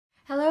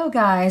Hello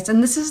guys,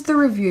 and this is the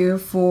review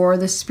for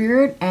the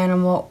Spirit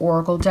Animal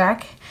Oracle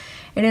deck.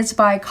 It is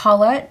by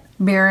Colette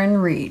Baron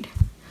Reed.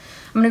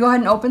 I'm going to go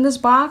ahead and open this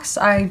box.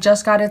 I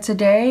just got it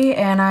today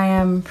and I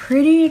am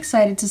pretty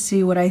excited to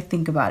see what I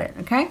think about it,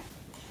 okay?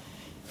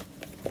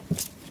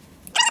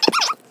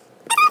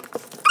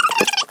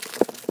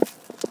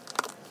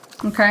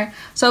 Okay,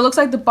 so it looks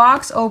like the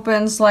box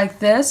opens like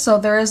this, so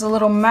there is a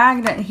little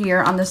magnet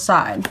here on the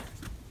side.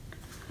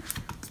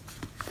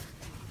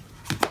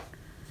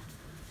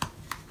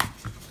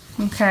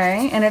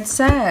 Okay, and it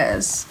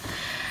says,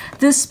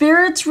 the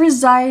spirits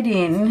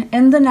residing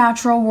in the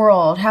natural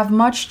world have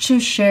much to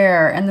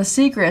share, and the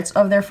secrets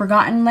of their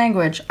forgotten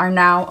language are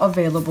now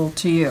available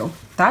to you.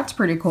 That's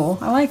pretty cool.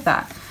 I like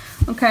that.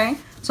 Okay,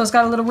 so it's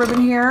got a little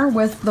ribbon here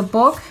with the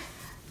book.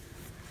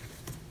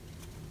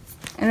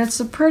 And it's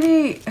a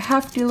pretty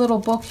hefty little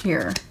book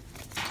here.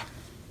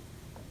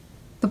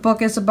 The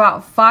book is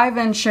about 5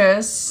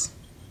 inches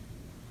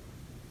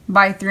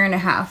by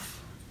 3.5.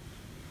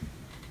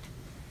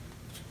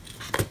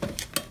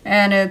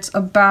 And it's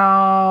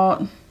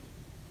about,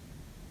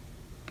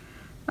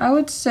 I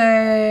would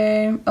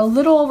say, a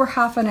little over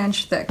 1/2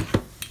 inch thick.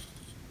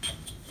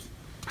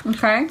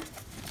 Okay.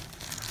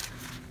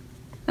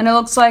 And it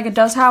looks like it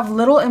does have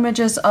little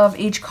images of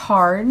each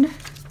card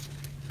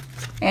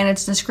and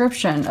its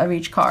description of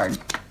each card.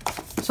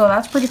 So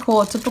that's pretty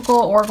cool. A typical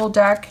Oracle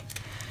deck.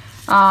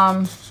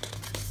 The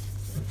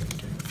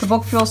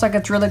book feels like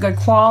it's really good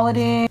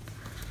quality.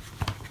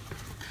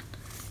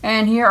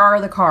 And here are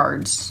the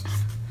cards.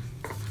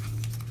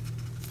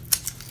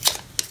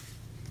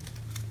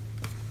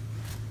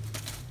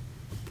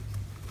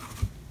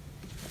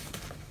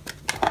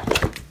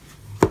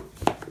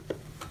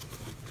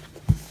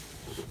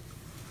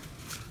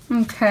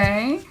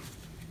 Okay.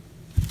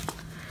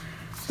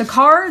 The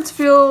cards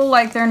feel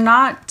like they're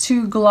not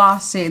too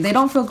glossy. They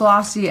don't feel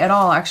glossy at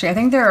all, actually. I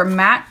think they're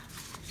matte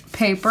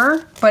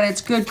paper, but it's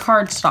good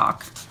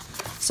cardstock.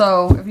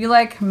 So if you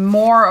like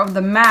more of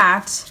the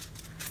matte,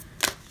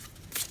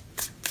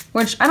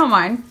 which I don't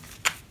mind,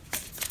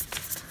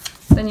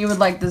 then you would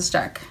like this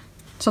deck.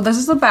 So this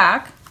is the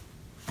back.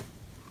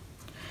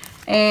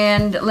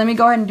 And let me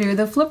go ahead and do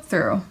the flip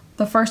through.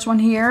 The first one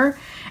here,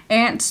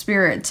 Ant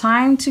Spirit,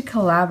 time to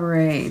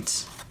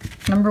collaborate.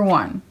 Number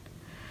 1.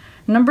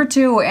 Number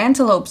 2,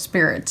 Antelope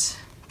Spirit.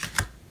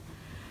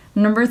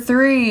 Number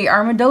 3,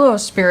 Armadillo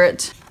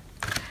Spirit.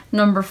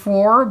 Number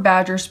 4,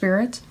 Badger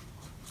Spirit.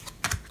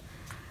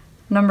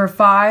 Number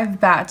 5,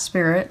 Bat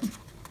Spirit.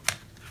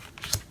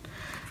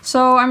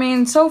 So, I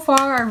mean, so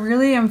far I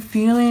really am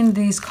feeling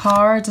these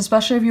cards,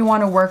 especially if you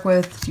want to work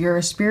with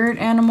your spirit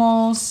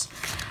animals,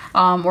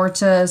 or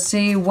to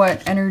see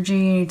what energy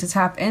you need to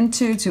tap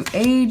into to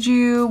aid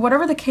you.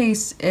 Whatever the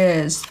case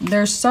is,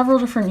 there's several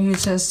different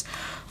uses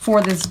for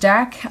this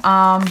deck.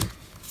 I'm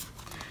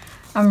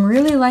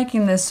really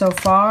liking this so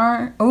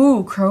far.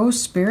 Oh, Crow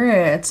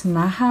Spirit.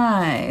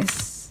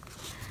 Nice.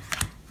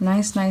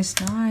 Nice, nice,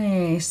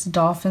 nice.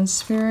 Dolphin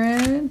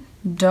Spirit.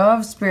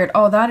 Dove Spirit.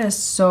 Oh, that is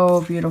so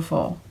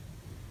beautiful.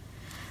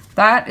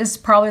 That is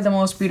probably the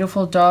most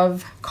beautiful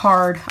dove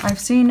card I've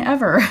seen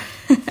ever.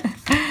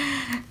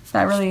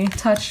 That really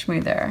touched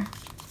me there.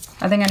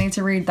 I think I need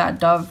to read that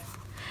dove.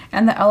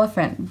 And the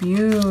elephant.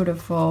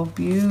 Beautiful,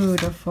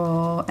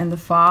 beautiful. And the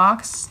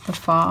fox. The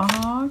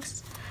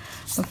fox.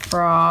 The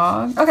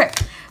frog. Okay,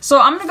 so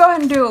I'm going to go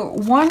ahead and do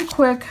one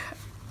quick...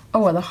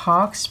 Oh, the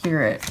hawk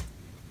spirit.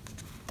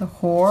 The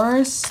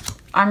horse.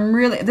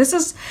 This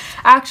is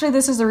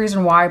the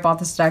reason why I bought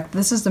this deck.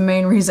 This is the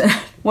main reason.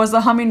 Was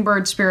the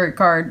hummingbird spirit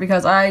card.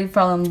 Because I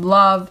fell in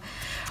love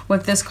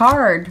with this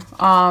card.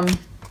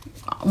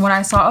 When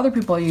I saw other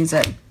people use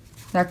it.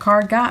 That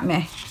card got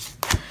me.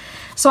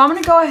 So I'm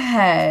going to go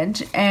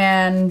ahead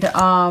and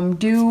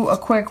do a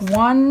quick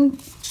 1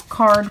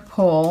 card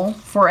pull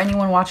for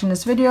anyone watching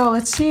this video.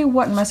 Let's see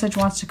what message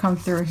wants to come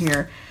through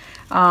here.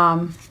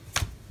 But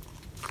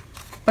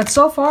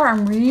so far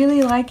I'm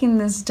really liking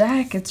this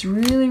deck. It's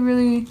really,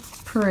 really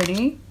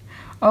pretty.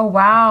 Oh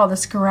wow, the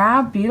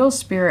Scarab Beetle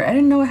Spirit. I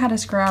didn't know it had a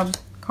Scarab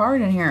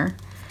card in here.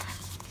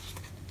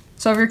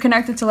 So if you're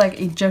connected to like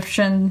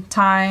Egyptian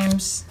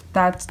times,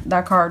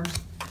 that card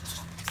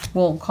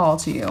will call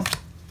to you.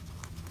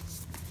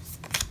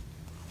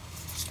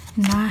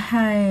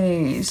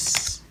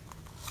 Nice.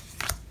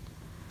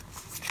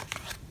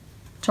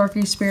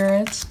 Turkey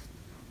Spirit,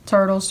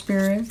 Turtle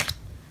Spirit,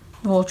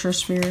 Vulture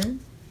Spirit,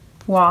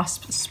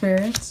 Wasp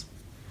Spirits,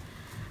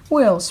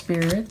 Whale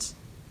Spirits,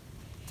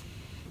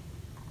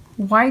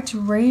 White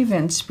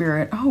Raven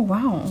Spirit. Oh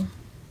wow,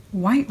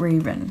 White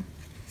Raven.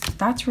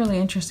 That's really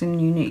interesting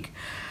and unique.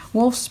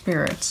 Wolf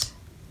Spirits.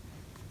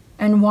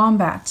 And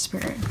Wombat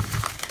Spirit.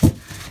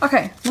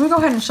 Okay, let me go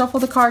ahead and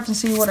shuffle the cards and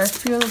see what I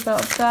feel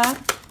about that.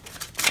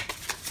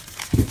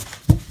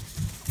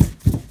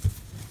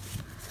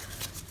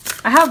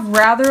 I have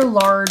rather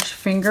large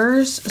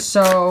fingers,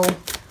 so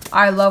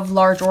I love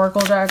large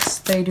Oracle decks.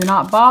 They do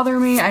not bother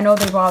me. I know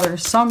they bother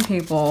some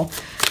people,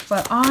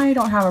 but I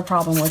don't have a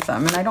problem with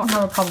them, and I don't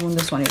have a problem with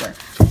this one either.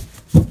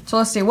 So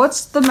let's see,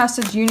 what's the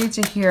message you need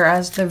to hear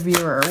as the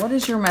viewer? What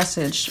is your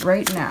message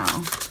right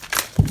now?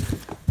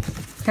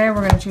 Okay,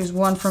 we're going to choose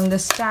one from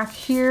this stack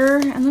here.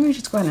 And let me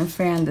just go ahead and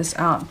fan this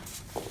out.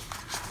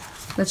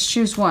 Let's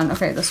choose one.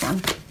 Okay, this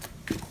one.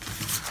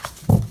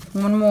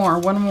 One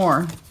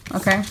more.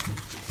 Okay.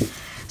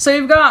 So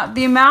you've got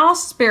the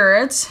mouse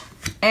spirit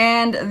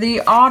and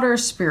the otter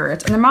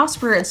spirit. And the mouse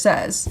spirit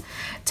says,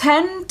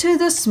 tend to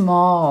the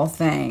small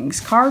things.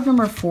 Card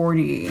number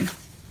 40.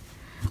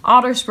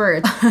 Otter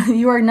spirit,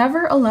 you are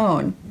never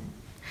alone.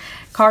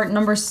 Card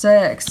number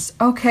 6.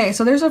 Okay,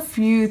 so there's a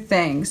few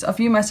things, a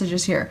few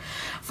messages here.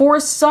 For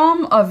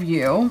some of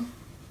you,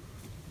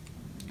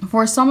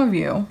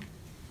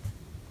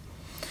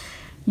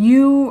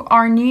 you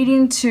are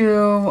needing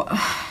to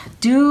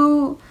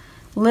do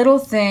little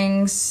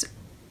things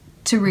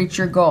to reach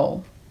your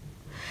goal.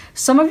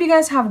 Some of you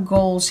guys have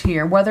goals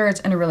here, whether it's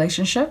in a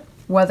relationship,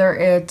 whether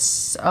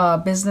it's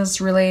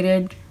business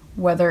related,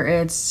 whether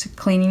it's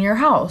cleaning your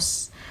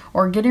house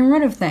or getting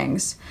rid of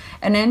things.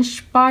 An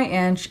inch by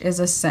inch is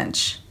a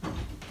cinch.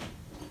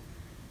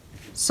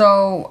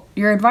 So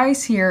your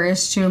advice here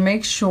is to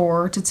make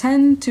sure to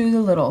tend to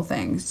the little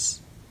things.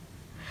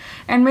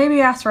 And maybe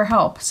ask for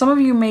help. Some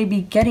of you may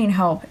be getting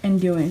help in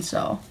doing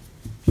so.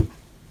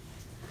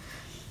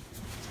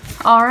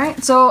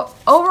 Alright, so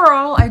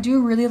overall, I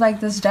do really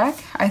like this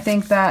deck. I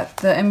think that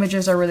the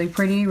images are really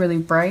pretty, really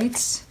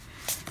bright.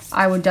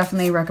 I would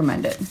definitely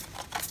recommend it.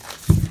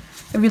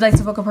 If you'd like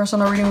to book a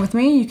personal reading with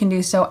me, you can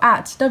do so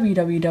at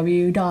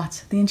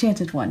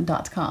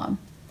www.theenchantedone.com.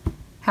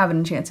 Have an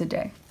enchanted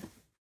day.